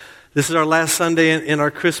This is our last Sunday in our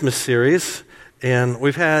Christmas series, and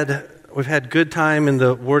we've had good time in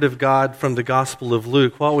the Word of God from the Gospel of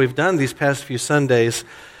Luke. What we've done these past few Sundays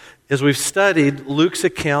is we've studied Luke's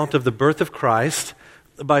account of the birth of Christ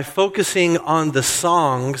by focusing on the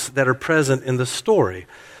songs that are present in the story.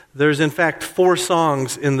 There's in fact 4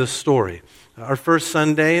 songs in the story. Our first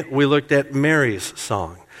Sunday, we looked at Mary's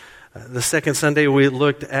song. The second Sunday, we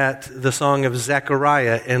looked at the song of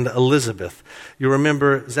Zechariah and Elizabeth. You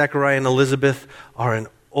remember Zechariah and Elizabeth are an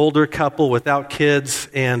older couple without kids,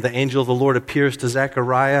 and the angel of the Lord appears to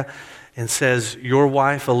Zechariah and says, your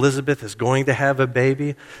wife Elizabeth is going to have a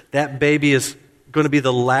baby. That baby is going to be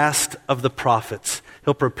the last of the prophets.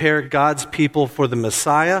 He'll prepare God's people for the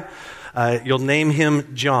Messiah. You'll name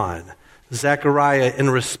him John. Zechariah, in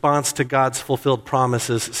response to God's fulfilled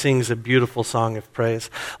promises, sings a beautiful song of praise.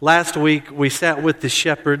 Last week, we sat with the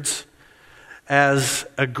shepherds as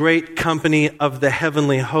a great company of the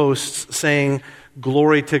heavenly hosts saying,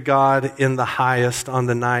 glory to God in the highest on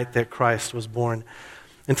the night that Christ was born.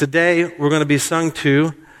 And today, we're going to be sung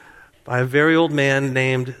to by a very old man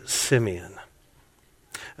named Simeon.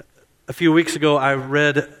 A few weeks ago, I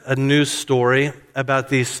read a news story about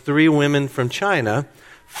these 3 women from China,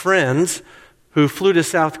 friends, who flew to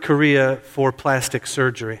South Korea for plastic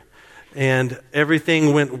surgery. And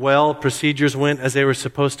everything went well, procedures went as they were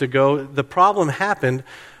supposed to go. The problem happened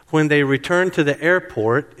when they returned to the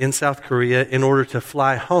airport in South Korea in order to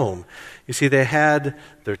fly home. You see, they had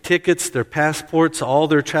their tickets, their passports, all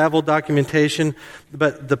their travel documentation,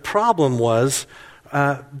 but the problem was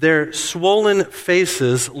their swollen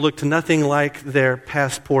faces looked nothing like their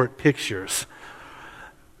passport pictures.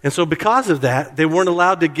 And so because of that, they weren't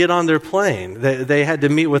allowed to get on their plane. They had to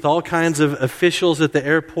meet with all kinds of officials at the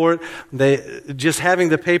airport. Just having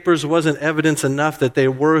the papers wasn't evidence enough that they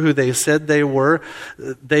were who they said they were.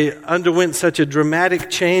 They underwent such a dramatic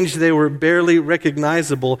change, they were barely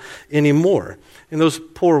recognizable anymore. And those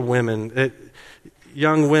poor women,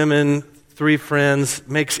 young women, 3 friends,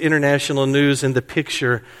 makes international news, and the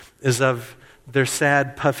picture is of their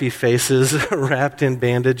sad, puffy faces wrapped in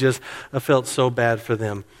bandages. I felt so bad for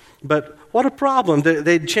them. But what a problem.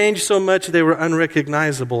 They'd changed so much they were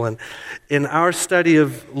unrecognizable. And in our study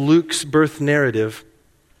of Luke's birth narrative,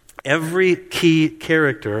 every key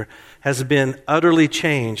character has been utterly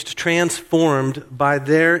changed, transformed by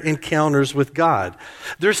their encounters with God.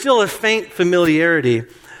 There's still a faint familiarity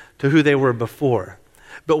to who they were before.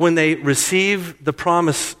 But when they receive the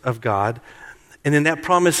promise of God, and then that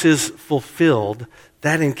promise is fulfilled,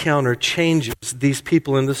 that encounter changes these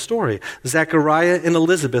people in the story. Zechariah and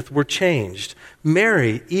Elizabeth were changed.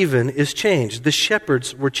 Mary even is changed. The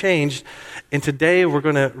shepherds were changed. And today we're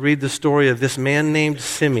going to read the story of this man named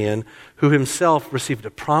Simeon, who himself received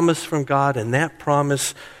a promise from God, and that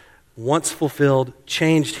promise, once fulfilled,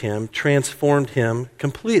 changed him, transformed him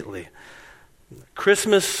completely.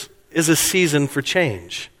 Christmas is a season for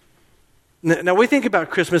change. Now, we think about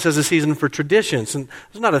Christmas as a season for traditions, and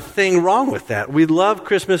there's not a thing wrong with that. We love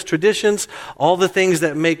Christmas traditions, all the things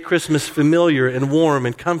that make Christmas familiar and warm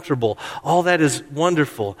and comfortable. All that is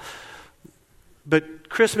wonderful. But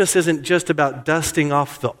Christmas isn't just about dusting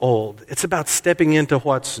off the old. It's about stepping into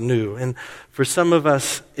what's new. And for some of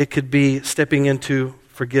us, it could be stepping into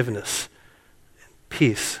forgiveness,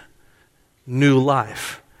 peace, new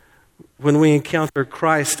life. When we encounter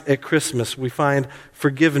Christ at Christmas, we find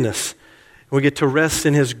forgiveness. We get to rest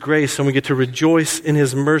in His grace, and we get to rejoice in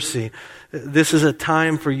His mercy. This is a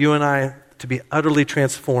time for you and I to be utterly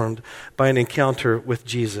transformed by an encounter with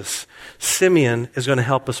Jesus. Simeon is going to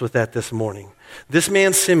help us with that this morning. This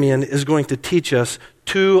man, Simeon, is going to teach us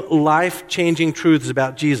 2 life-changing truths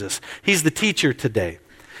about Jesus. He's the teacher today.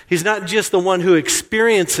 He's not just the one who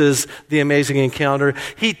experiences the amazing encounter.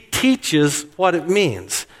 He teaches what it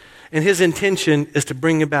means. And his intention is to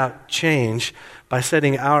bring about change by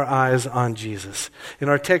setting our eyes on Jesus. In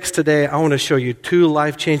our text today, I want to show you 2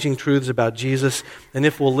 life-changing truths about Jesus. And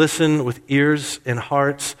if we'll listen with ears and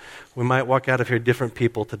hearts, we might walk out of here different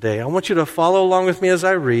people today. I want you to follow along with me as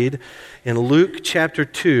I read in Luke chapter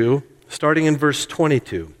 2, starting in verse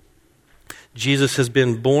 22. Jesus has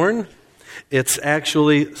been born. It's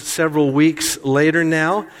actually several weeks later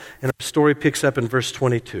now, and our story picks up in verse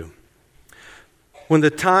 22. When the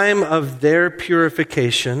time of their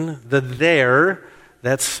purification,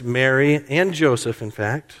 that's Mary and Joseph, in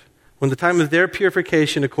fact, when the time of their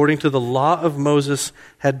purification according to the law of Moses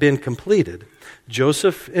had been completed,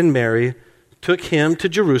 Joseph and Mary took him to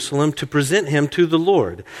Jerusalem to present him to the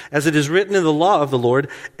Lord. As it is written in the law of the Lord,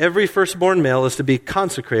 every firstborn male is to be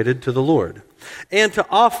consecrated to the Lord, and to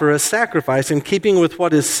offer a sacrifice in keeping with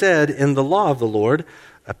what is said in the law of the Lord,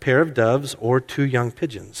 a pair of doves or 2 young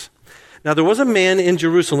pigeons. Now there was a man in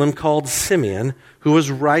Jerusalem called Simeon who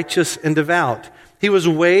was righteous and devout. He was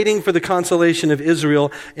waiting for the consolation of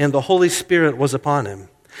Israel, and the Holy Spirit was upon him.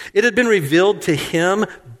 It had been revealed to him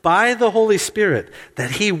by the Holy Spirit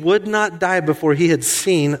that he would not die before he had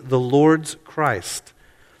seen the Lord's Christ.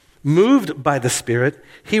 Moved by the Spirit,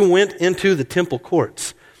 he went into the temple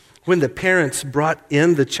courts. When the parents brought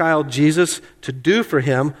in the child Jesus to do for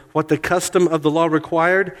him what the custom of the law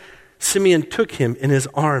required, Simeon took him in his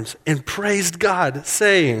arms and praised God,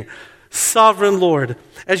 saying, "Sovereign Lord,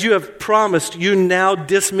 as you have promised, you now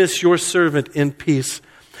dismiss your servant in peace.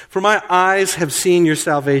 For my eyes have seen your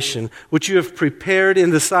salvation, which you have prepared in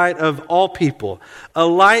the sight of all people, a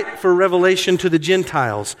light for revelation to the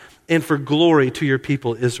Gentiles and for glory to your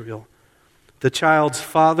people Israel." The child's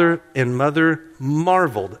father and mother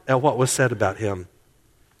marveled at what was said about him.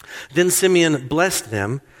 Then Simeon blessed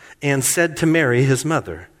them and said to Mary, his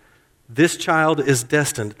mother, "This child is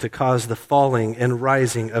destined to cause the falling and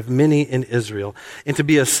rising of many in Israel, and to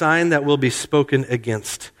be a sign that will be spoken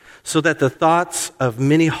against, so that the thoughts of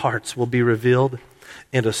many hearts will be revealed,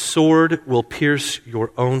 and a sword will pierce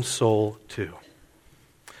your own soul too."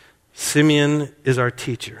 Simeon is our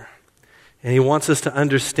teacher, and he wants us to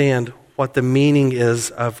understand what the meaning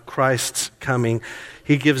is of Christ's coming.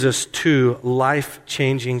 He gives us two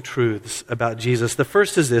life-changing truths about Jesus. The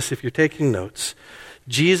first is this, if you're taking notes: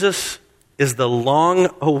 Jesus is the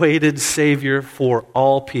long-awaited Savior for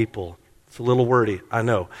all people. It's a little wordy, I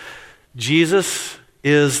know. Jesus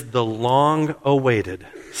is the long-awaited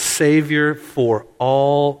Savior for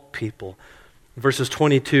all people. Verses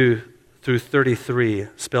 22 through 33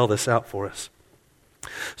 spell this out for us.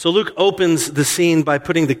 So Luke opens the scene by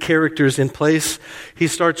putting the characters in place. He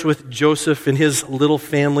starts with Joseph and his little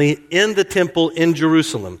family in the temple in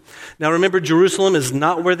Jerusalem. Now remember, Jerusalem is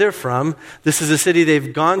not where they're from. This is a city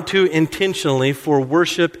they've gone to intentionally for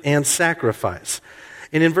worship and sacrifice.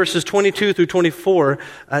 And in verses 22 through 24,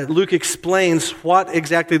 Luke explains what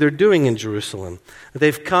exactly they're doing in Jerusalem.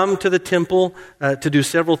 They've come to the temple to do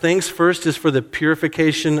several things. First is for the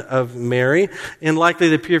purification of Mary, and likely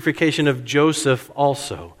the purification of Joseph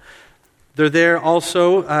also. They're there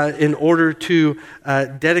also in order to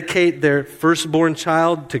dedicate their firstborn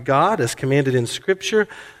child to God, as commanded in Scripture.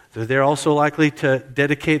 They're there also likely to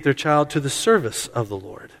dedicate their child to the service of the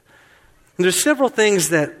Lord. And there's several things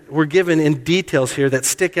that were given in details here that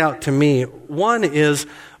stick out to me. One is,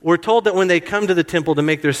 we're told that when they come to the temple to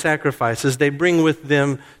make their sacrifices, they bring with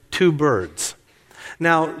them 2 birds.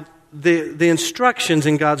 Now, the instructions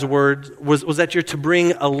in God's word was that you're to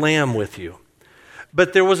bring a lamb with you.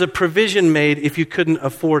 But there was a provision made if you couldn't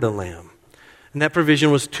afford a lamb. And that provision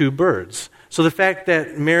was 2 birds. So the fact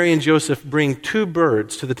that Mary and Joseph bring 2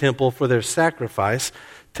 birds to the temple for their sacrifice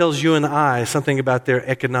tells you and I something about their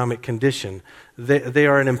economic condition. They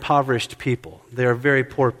are an impoverished people. They are very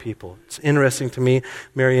poor people. It's interesting to me,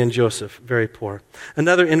 Mary and Joseph, very poor.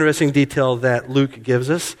 Another interesting detail that Luke gives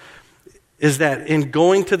us is that in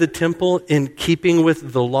going to the temple, in keeping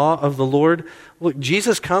with the law of the Lord, look,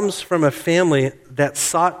 Jesus comes from a family that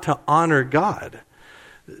sought to honor God.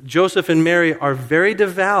 Joseph and Mary are very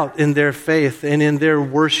devout in their faith and in their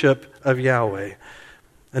worship of Yahweh.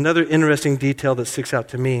 Another interesting detail that sticks out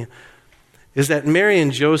to me is that Mary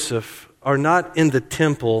and Joseph are not in the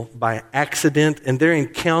temple by accident, and their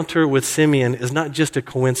encounter with Simeon is not just a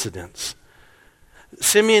coincidence.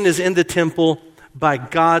 Simeon is in the temple by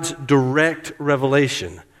God's direct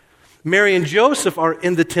revelation. Mary and Joseph are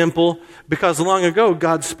in the temple because long ago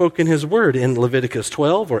God spoke in his word in Leviticus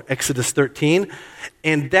 12 or Exodus 13,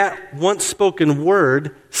 and that once spoken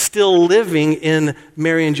word still living in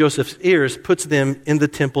Mary and Joseph's ears puts them in the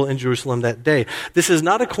temple in Jerusalem that day. This is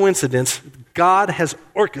not a coincidence. God has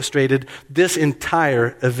orchestrated this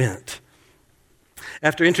entire event.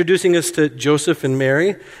 After introducing us to Joseph and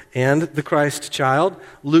Mary and the Christ child,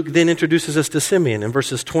 Luke then introduces us to Simeon. In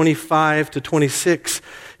verses 25 to 26,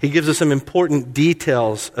 he gives us some important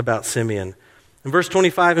details about Simeon. In verse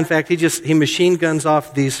 25, in fact, he machine guns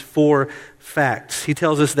off these 4 facts. He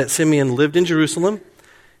tells us that Simeon lived in Jerusalem.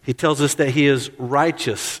 He tells us that he is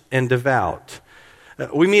righteous and devout.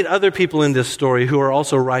 We meet other people in this story who are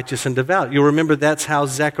also righteous and devout. You'll remember that's how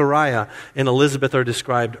Zechariah and Elizabeth are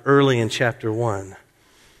described early in chapter 1.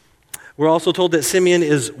 We're also told that Simeon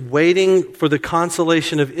is waiting for the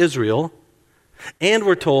consolation of Israel, and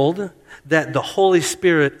we're told that the Holy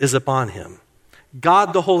Spirit is upon him.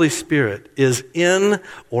 God the Holy Spirit is in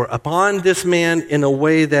or upon this man in a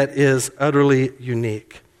way that is utterly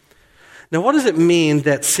unique. Now, what does it mean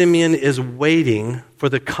that Simeon is waiting for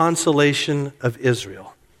the consolation of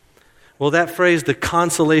Israel? Well, that phrase, the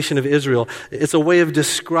consolation of Israel, it's a way of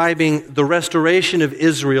describing the restoration of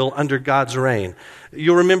Israel under God's reign.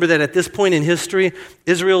 You'll remember that at this point in history,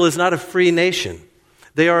 Israel is not a free nation.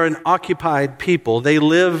 They are an occupied people. They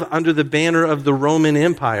live under the banner of the Roman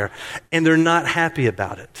Empire, and they're not happy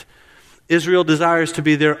about it. Israel desires to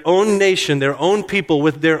be their own nation, their own people,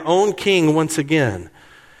 with their own king once again.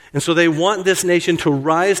 And so they want this nation to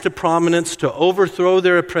rise to prominence, to overthrow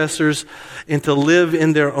their oppressors, and to live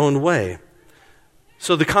in their own way.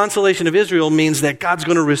 So the consolation of Israel means that God's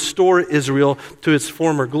going to restore Israel to its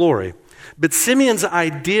former glory. But Simeon's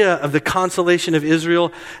idea of the consolation of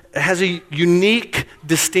Israel has a unique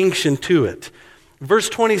distinction to it. Verse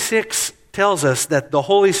 26 tells us that the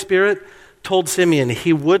Holy Spirit told Simeon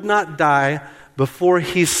he would not die before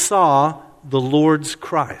he saw the Lord's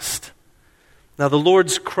Christ. Now, the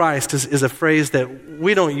Lord's Christ is a phrase that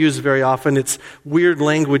we don't use very often. It's weird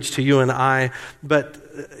language to you and I. But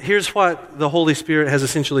here's what the Holy Spirit has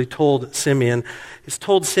essentially told Simeon. He's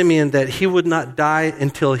told Simeon that he would not die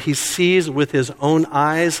until he sees with his own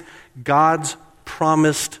eyes God's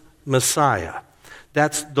promised Messiah.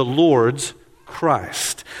 That's the Lord's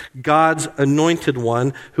Christ, God's anointed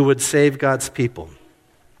one who would save God's people.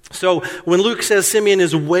 So when Luke says Simeon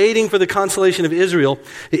is waiting for the consolation of Israel,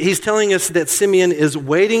 he's telling us that Simeon is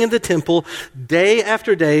waiting in the temple day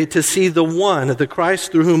after day to see the one, the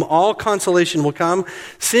Christ, through whom all consolation will come.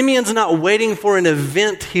 Simeon's not waiting for an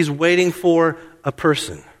event, he's waiting for a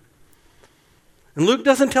person. And Luke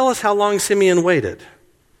doesn't tell us how long Simeon waited.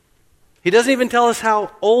 He doesn't even tell us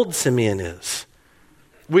how old Simeon is.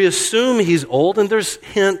 We assume he's old, and there's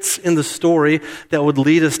hints in the story that would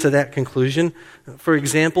lead us to that conclusion. For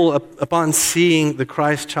example, upon seeing the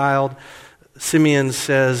Christ child, Simeon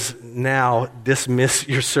says, "Now dismiss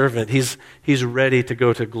your servant." He's ready to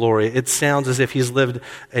go to glory. It sounds as if he's lived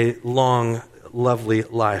a long, lovely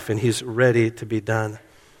life, and he's ready to be done.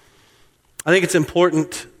 I think it's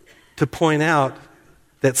important to point out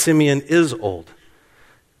that Simeon is old.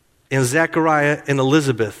 And Zechariah and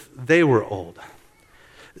Elizabeth, they were old.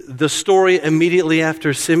 The story immediately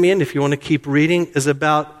after Simeon, if you want to keep reading, is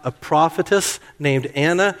about a prophetess named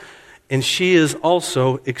Anna, and she is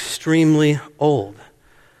also extremely old.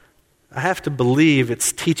 I have to believe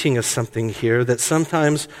it's teaching us something here, that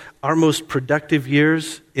sometimes our most productive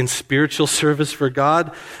years in spiritual service for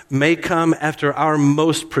God may come after our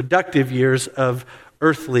most productive years of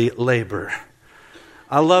earthly labor.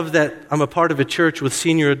 I love that I'm a part of a church with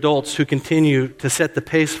senior adults who continue to set the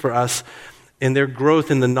pace for us in their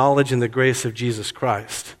growth in the knowledge and the grace of Jesus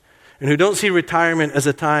Christ, and who don't see retirement as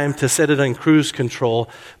a time to set it on cruise control,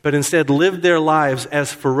 but instead live their lives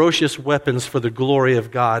as ferocious weapons for the glory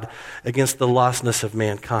of God against the lostness of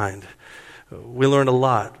mankind. We learn a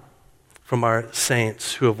lot from our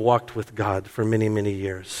saints who have walked with God for many, many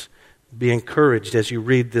years. Be encouraged as you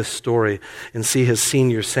read this story and see his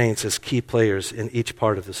senior saints as key players in each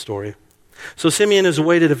part of the story. So Simeon has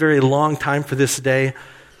waited a very long time for this day.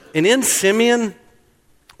 And in Simeon,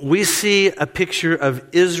 we see a picture of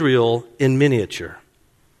Israel in miniature.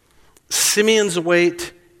 Simeon's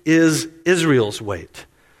wait is Israel's wait.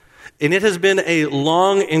 And it has been a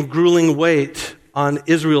long and grueling wait on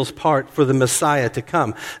Israel's part for the Messiah to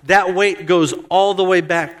come. That wait goes all the way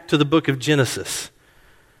back to the book of Genesis.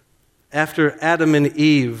 After Adam and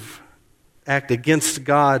Eve act against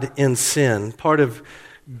God in sin, part of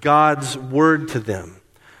God's word to them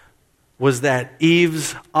was that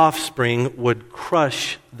Eve's offspring would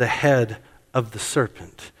crush the head of the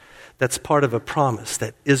serpent. That's part of a promise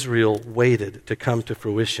that Israel waited to come to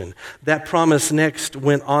fruition. That promise next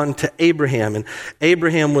went on to Abraham, and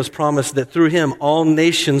Abraham was promised that through him all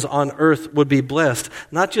nations on earth would be blessed.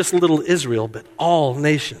 Not just little Israel, but all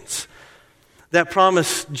nations. That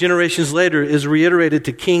promise, generations later, is reiterated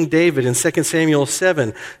to King David in 2 Samuel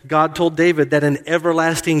 7. God told David that an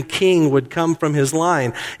everlasting king would come from his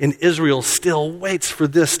line, and Israel still waits for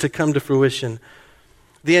this to come to fruition.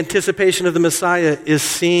 The anticipation of the Messiah is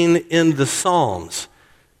seen in the Psalms,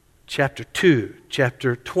 chapter 2,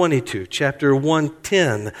 chapter 22, chapter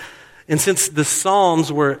 110. And since the Psalms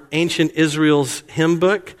were ancient Israel's hymn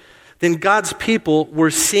book, then God's people were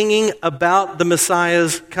singing about the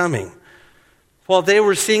Messiah's coming. While they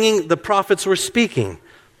were singing, the prophets were speaking.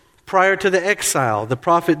 Prior to the exile, the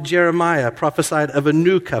prophet Jeremiah prophesied of a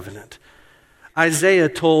new covenant. Isaiah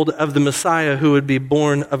told of the Messiah who would be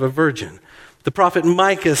born of a virgin. The prophet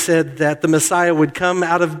Micah said that the Messiah would come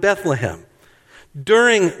out of Bethlehem.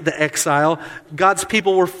 During the exile, God's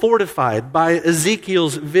people were fortified by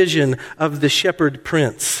Ezekiel's vision of the shepherd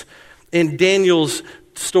prince and Daniel's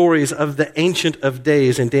stories of the Ancient of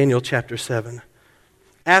Days in Daniel chapter 7.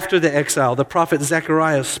 After the exile, the prophet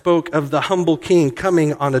Zechariah spoke of the humble king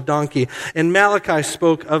coming on a donkey, and Malachi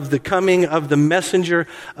spoke of the coming of the messenger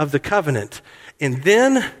of the covenant. And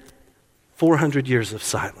then, 400 years of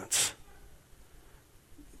silence.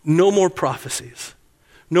 No more prophecies.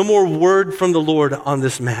 No more word from the Lord on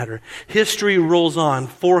this matter. History rolls on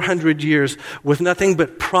 400 years with nothing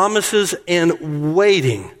but promises and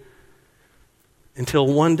waiting until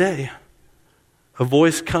one day a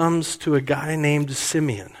voice comes to a guy named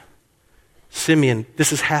Simeon. Simeon,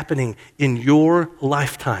 this is happening in your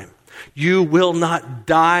lifetime. You will not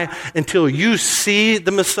die until you see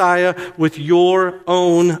the Messiah with your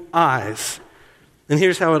own eyes. And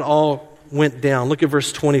here's how it all went down. Look at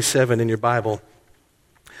verse 27 in your Bible.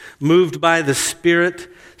 Moved by the Spirit,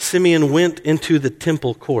 Simeon went into the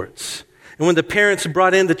temple courts. And when the parents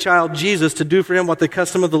brought in the child Jesus to do for him what the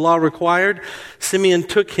custom of the law required, Simeon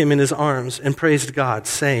took him in his arms and praised God,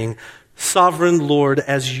 saying, Sovereign Lord,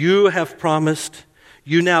 as you have promised,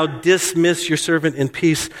 you now dismiss your servant in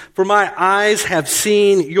peace. For my eyes have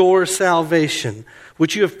seen your salvation,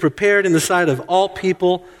 which you have prepared in the sight of all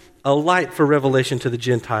people, a light for revelation to the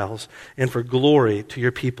Gentiles and for glory to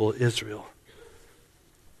your people Israel.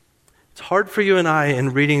 It's hard for you and I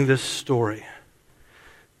in reading this story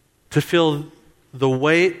to feel the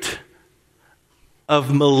weight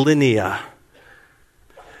of millennia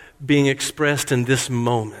being expressed in this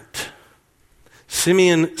moment.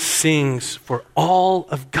 Simeon sings for all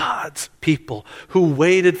of God's people who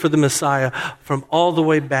waited for the Messiah from all the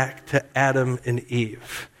way back to Adam and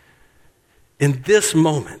Eve. In this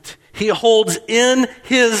moment, he holds in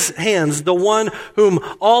his hands the one whom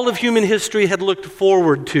all of human history had looked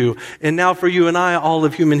forward to, and now for you and I, all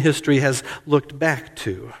of human history has looked back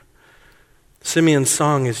to. Simeon's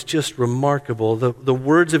song is just remarkable. The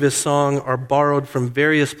words of his song are borrowed from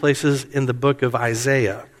various places in the book of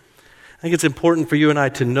Isaiah. I think it's important for you and I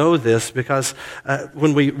to know this because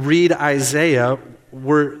when we read Isaiah,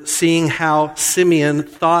 we're seeing how Simeon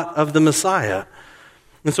thought of the Messiah.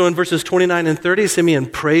 And so in verses 29 and 30, Simeon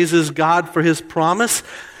praises God for his promise,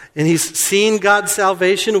 and he's seen God's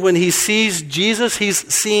salvation. When he sees Jesus, he's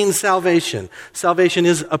seen salvation. Salvation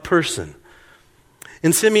is a person.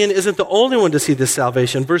 And Simeon isn't the only one to see this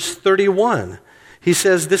salvation. Verse 31, he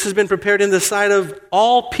says, this has been prepared in the sight of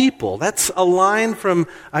all people. That's a line from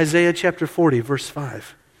Isaiah chapter 40, verse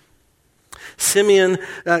 5. Simeon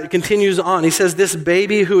continues on. He says, this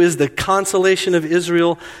baby who is the consolation of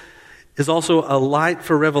Israel is also a light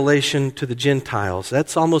for revelation to the Gentiles.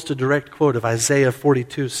 That's almost a direct quote of Isaiah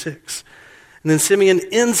 42:6. And then Simeon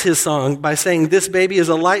ends his song by saying, this baby is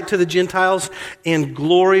a light to the Gentiles and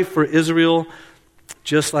glory for Israel,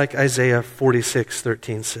 just like Isaiah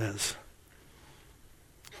 46:13 says.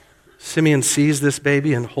 Simeon sees this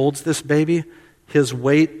baby and holds this baby. His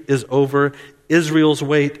wait is over. Israel's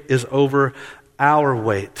wait is over. Our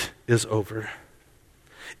wait is over.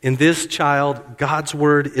 In this child, God's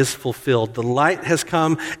word is fulfilled. The light has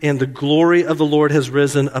come and the glory of the Lord has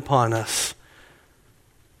risen upon us.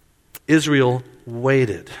 Israel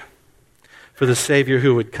waited for the Savior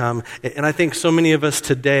who would come. And I think so many of us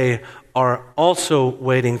today are also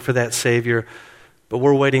waiting for that Savior, but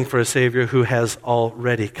we're waiting for a Savior who has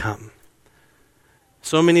already come.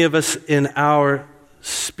 So many of us in our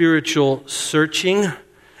spiritual searching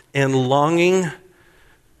and longing,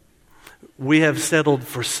 we have settled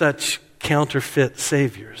for such counterfeit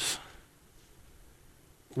saviors.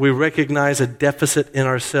 We recognize a deficit in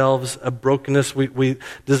ourselves, a brokenness. We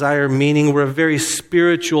desire meaning. We're a very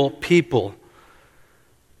spiritual people.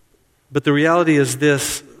 But the reality is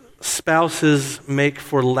this: spouses make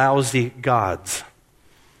for lousy gods,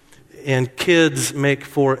 and kids make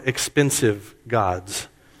for expensive gods,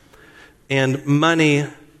 and money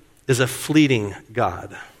is a fleeting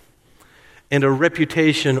god. And a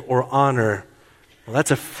reputation or honor, well,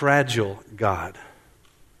 that's a fragile God.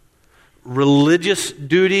 Religious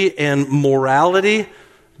duty and morality,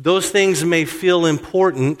 those things may feel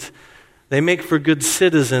important. They make for good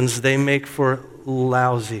citizens. They make for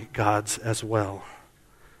lousy gods as well.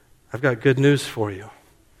 I've got good news for you.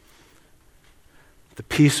 The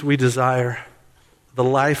peace we desire, the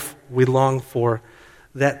life we long for,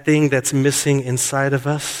 that thing that's missing inside of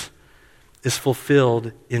us, is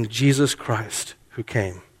fulfilled in Jesus Christ who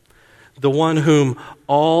came. The one whom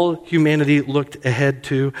all humanity looked ahead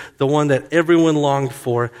to, the one that everyone longed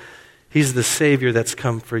for. He's the Savior that's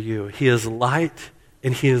come for you. He is light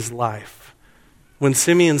and he is life. When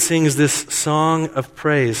Simeon sings this song of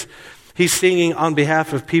praise, he's singing on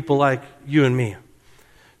behalf of people like you and me.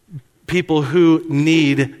 People who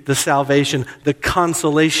need the salvation, the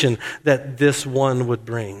consolation that this one would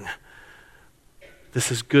bring.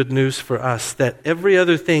 this is good news for us, that every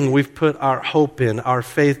other thing we've put our hope in, our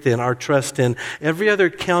faith in, our trust in, every other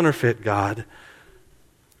counterfeit God,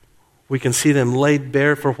 we can see them laid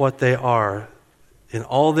bare for what they are in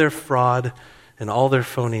all their fraud and all their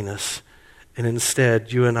phoniness. And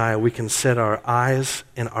instead, you and I, we can set our eyes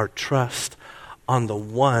and our trust on the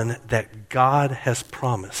one that God has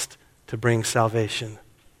promised to bring salvation.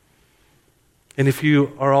 And if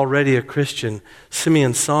you are already a Christian,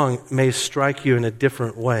 Simeon's song may strike you in a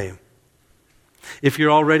different way. If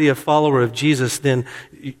you're already a follower of Jesus, then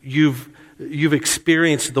you've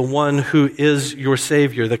experienced the one who is your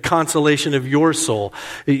Savior, the consolation of your soul.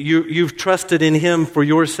 You've trusted in Him for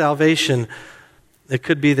your salvation. It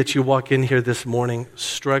could be that you walk in here this morning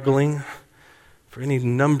struggling for any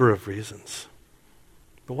number of reasons.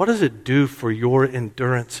 But what does it do for your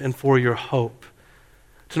endurance and for your hope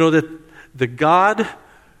to know that the God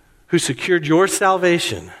who secured your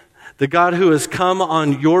salvation, the God who has come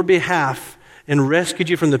on your behalf and rescued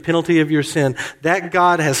you from the penalty of your sin, that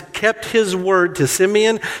God has kept His word to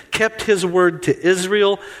Simeon, kept His word to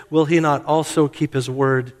Israel? Will He not also keep His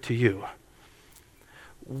word to you?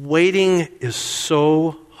 Waiting is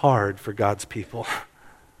so hard for God's people.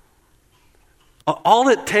 All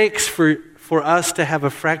it takes for us to have a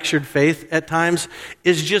fractured faith at times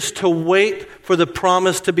is just to wait for the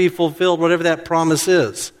promise to be fulfilled, whatever that promise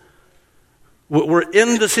is. We're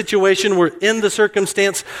in the situation, we're in the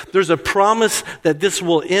circumstance, there's a promise that this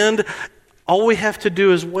will end. All we have to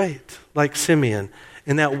do is wait, like Simeon,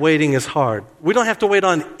 and that waiting is hard. We don't have to wait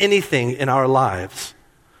on anything in our lives,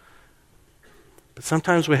 but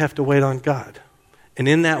sometimes we have to wait on God. And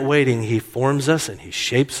in that waiting, He forms us and He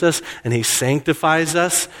shapes us and He sanctifies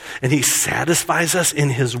us and He satisfies us in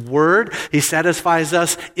His word. He satisfies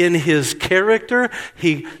us in His character.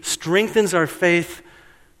 He strengthens our faith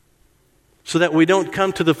so that we don't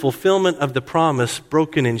come to the fulfillment of the promise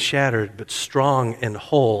broken and shattered, but strong and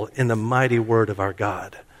whole in the mighty word of our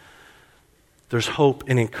God. There's hope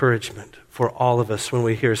and encouragement for all of us when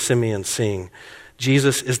we hear Simeon sing.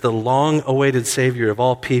 Jesus is the long-awaited Savior of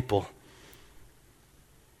all people.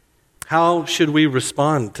 How should we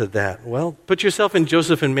respond to that? Well, put yourself in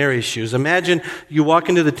Joseph and Mary's shoes. Imagine you walk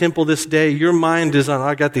into the temple this day. Your mind is on,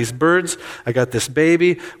 I got these birds. I got this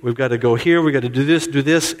baby. We've got to go here. We've got to do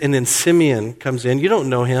this. And then Simeon comes in. You don't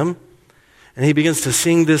know him. And he begins to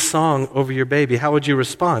sing this song over your baby. How would you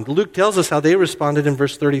respond? Luke tells us how they responded in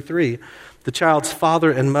verse 33. The child's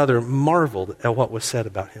father and mother marveled at what was said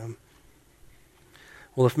about him.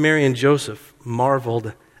 Well, if Mary and Joseph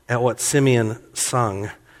marveled at what Simeon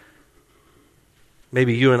sung,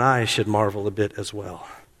 maybe you and I should marvel a bit as well.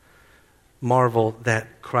 Marvel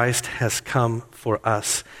that Christ has come for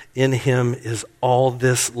us. In Him is all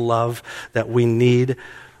this love that we need.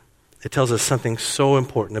 It tells us something so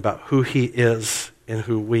important about who He is and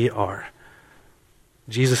who we are.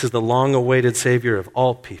 Jesus is the long-awaited Savior of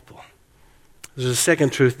all people. There's a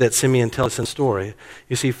second truth that Simeon tells us in the story.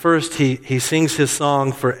 You see, first he sings his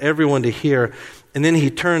song for everyone to hear, and then he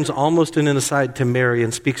turns almost in an aside to Mary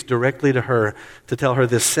and speaks directly to her to tell her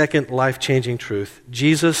this second life-changing truth.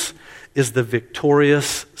 Jesus is the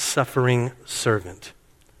victorious, suffering servant.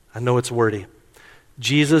 I know it's wordy.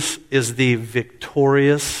 Jesus is the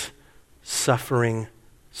victorious, suffering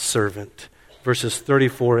servant. Verses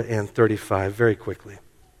 34 and 35, very quickly.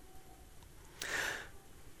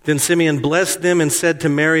 Then Simeon blessed them and said to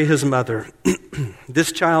Mary, his mother,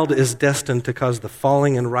 this child is destined to cause the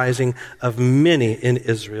falling and rising of many in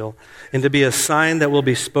Israel, and to be a sign that will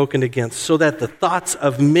be spoken against, so that the thoughts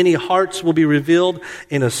of many hearts will be revealed,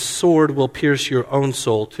 and a sword will pierce your own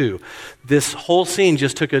soul too. This whole scene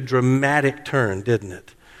just took a dramatic turn, didn't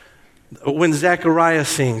it? When Zechariah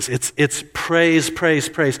sings, it's praise, praise,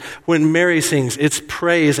 praise. When Mary sings, it's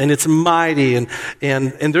praise and it's mighty.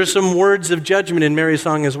 And there's some words of judgment in Mary's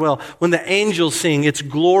song as well. When the angels sing, it's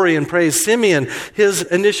glory and praise. Simeon, his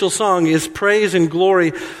initial song is praise and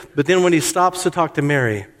glory. But then when he stops to talk to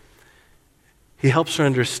Mary, he helps her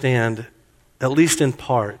understand, at least in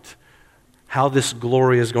part, how this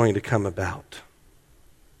glory is going to come about.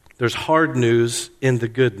 There's hard news in the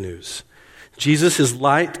good news. Jesus is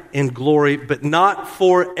light and glory, but not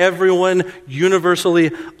for everyone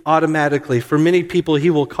universally, automatically. For many people,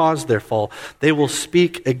 He will cause their fall. They will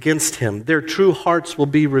speak against Him. Their true hearts will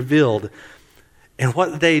be revealed. And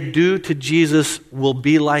what they do to Jesus will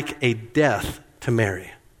be like a death to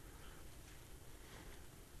Mary.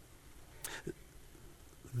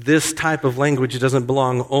 This type of language doesn't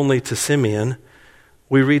belong only to Simeon.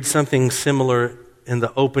 We read something similar in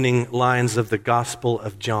the opening lines of the Gospel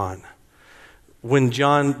of John. When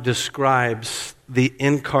John describes the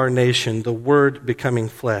incarnation, the Word becoming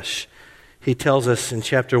flesh, he tells us in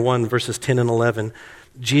chapter 1, verses 10 and 11,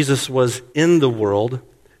 Jesus was in the world,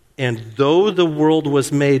 and though the world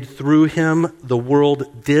was made through him, the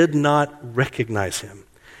world did not recognize him.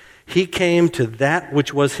 He came to that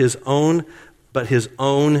which was his own, but his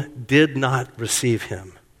own did not receive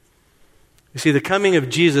him. You see, the coming of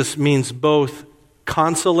Jesus means both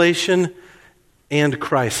consolation and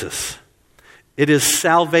crisis. It is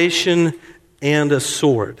salvation and a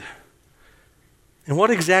sword. And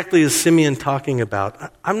what exactly is Simeon talking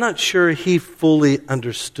about? I'm not sure he fully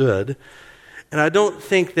understood, and I don't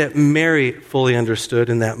think that Mary fully understood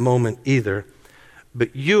in that moment either.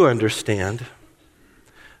 But you understand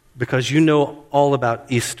because you know all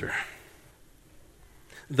about Easter.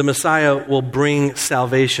 The Messiah will bring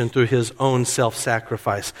salvation through his own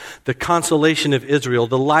self-sacrifice. The consolation of Israel,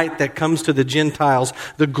 the light that comes to the Gentiles,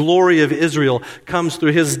 the glory of Israel comes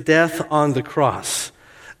through his death on the cross.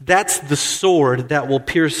 That's the sword that will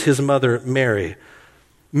pierce his mother, Mary.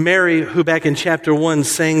 Mary, who back in chapter 1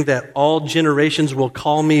 sang that all generations will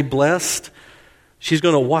call me blessed, she's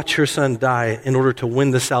going to watch her son die in order to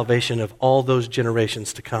win the salvation of all those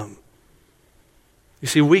generations to come. You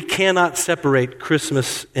see, we cannot separate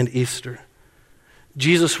Christmas and Easter.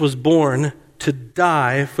 Jesus was born to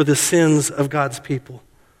die for the sins of God's people.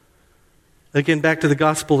 Again, back to the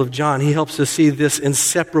Gospel of John, he helps us see this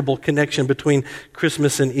inseparable connection between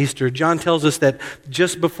Christmas and Easter. John tells us that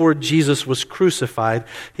just before Jesus was crucified,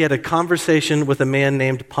 he had a conversation with a man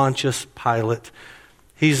named Pontius Pilate.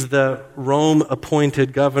 He's the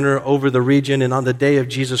Rome-appointed governor over the region, and on the day of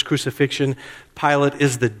Jesus' crucifixion, Pilate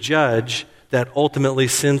is the judge that ultimately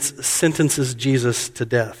sentences Jesus to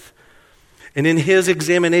death. And in his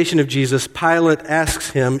examination of Jesus, Pilate asks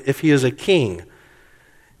him if he is a king.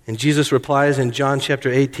 And Jesus replies in John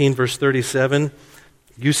chapter 18, verse 37,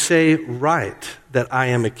 "You say right that I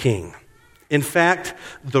am a king. In fact,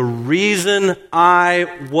 the reason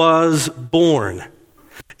I was born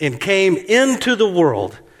and came into the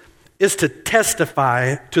world is to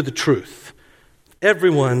testify to the truth.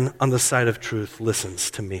 Everyone on the side of truth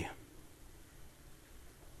listens to me."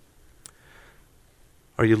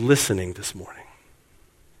 Are you listening this morning?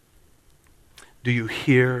 Do you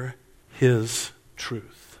hear his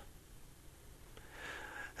truth?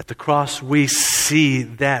 At the cross, we see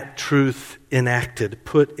that truth enacted,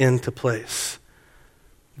 put into place.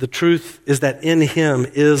 The truth is that in him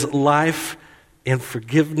is life and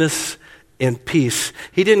forgiveness and peace.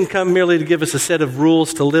 He didn't come merely to give us a set of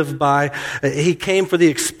rules to live by. He came for the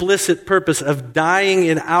explicit purpose of dying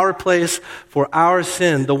in our place for our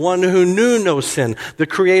sin. The one who knew no sin, the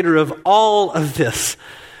creator of all of this,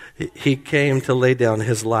 he came to lay down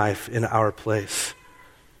his life in our place.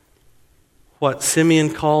 What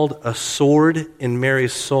Simeon called a sword in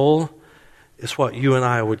Mary's soul is what you and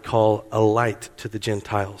I would call a light to the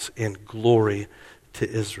Gentiles and glory to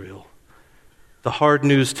Israel. The hard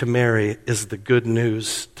news to Mary is the good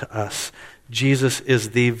news to us. Jesus is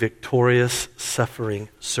the victorious, suffering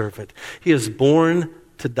servant. He is born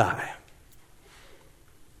to die.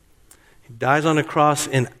 He dies on a cross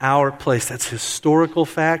in our place. That's historical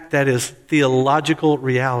fact. That is theological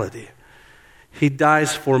reality. He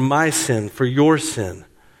dies for my sin, for your sin,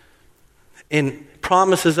 and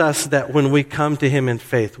promises us that when we come to him in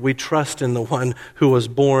faith, we trust in the one who was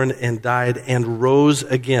born and died and rose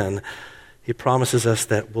again. He promises us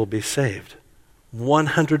that we'll be saved.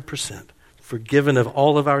 100% forgiven of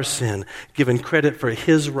all of our sin, given credit for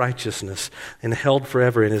his righteousness, and held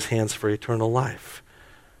forever in his hands for eternal life.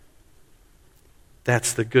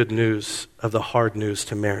 That's the good news of the hard news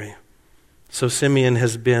to Mary. So Simeon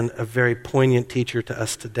has been a very poignant teacher to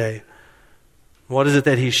us today. What is it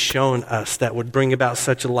that he's shown us that would bring about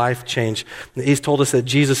such a life change? He's told us that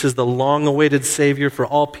Jesus is the long-awaited Savior for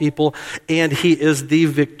all people, and he is the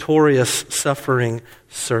victorious suffering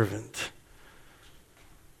servant.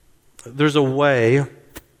 There's a way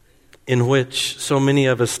in which so many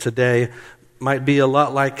of us today might be a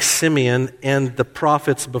lot like Simeon and the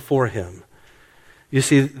prophets before him. You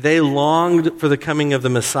see, they longed for the coming of the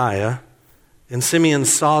Messiah, and Simeon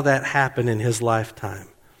saw that happen in his lifetime.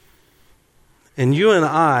 And you and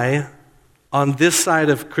I, on this side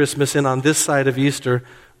of Christmas and on this side of Easter,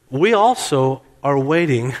 we also are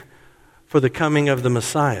waiting for the coming of the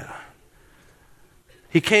Messiah.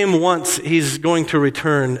 He came once, he's going to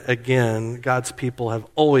return again. God's people have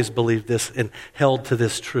always believed this and held to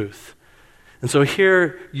this truth. And so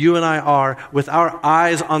here you and I are with our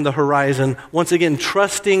eyes on the horizon, once again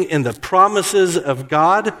trusting in the promises of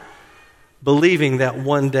God, believing that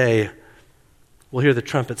one day we'll hear the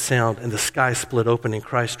trumpet sound and the sky split open and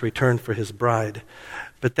Christ return for his bride.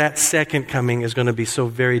 But that second coming is going to be so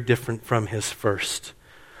very different from his first.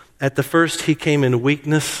 At the first, he came in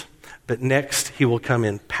weakness, but next he will come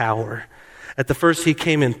in power. At the first, he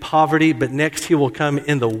came in poverty, but next he will come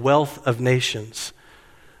in the wealth of nations.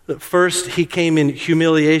 First, he came in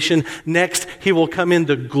humiliation. Next, he will come in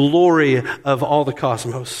the glory of all the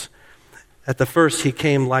cosmos. At the first, he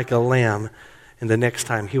came like a lamb, and the next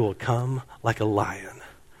time he will come like a lion.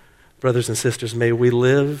 Brothers and sisters, may we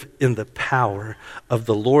live in the power of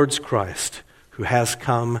the Lord's Christ, who has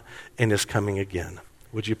come and is coming again.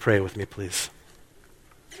 Would you pray with me, please?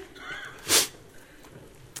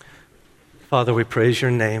 Father, we praise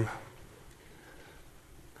your name.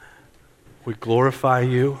 We glorify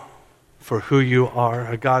you for who you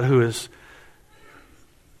are, a God who is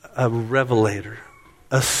a revelator,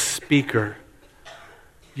 a speaker.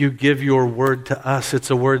 You give your word to us. It's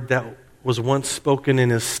a word that was once spoken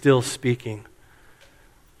and is still speaking.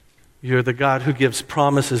 You're the God who gives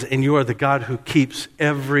promises, and you are the God who keeps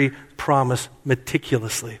every promise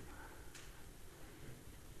meticulously.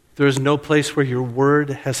 There is no place where your word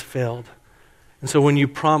has failed. And so when you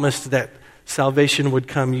promised that salvation would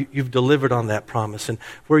come, you've delivered on that promise. And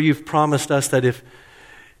where you've promised us that if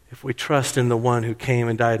we trust in the one who came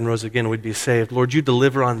and died and rose again, we'd be saved. Lord, you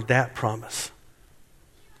deliver on that promise.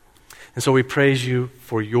 And so we praise you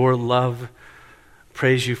for your love,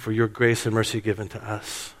 praise you for your grace and mercy given to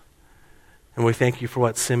us. And we thank you for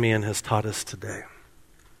what Simeon has taught us today.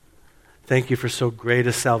 Thank you for so great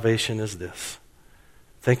a salvation as this.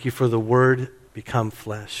 Thank you for the Word become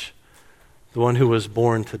flesh, the one who was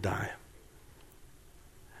born to die.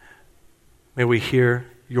 May we hear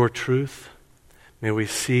your truth. May we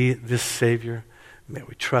see this Savior. May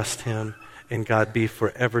we trust him, and God be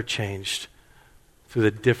forever changed through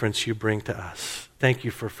the difference you bring to us. Thank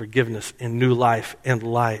you for forgiveness and new life and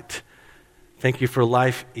light. Thank you for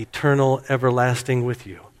life eternal, everlasting with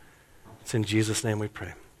you. It's in Jesus' name we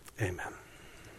pray. Amen.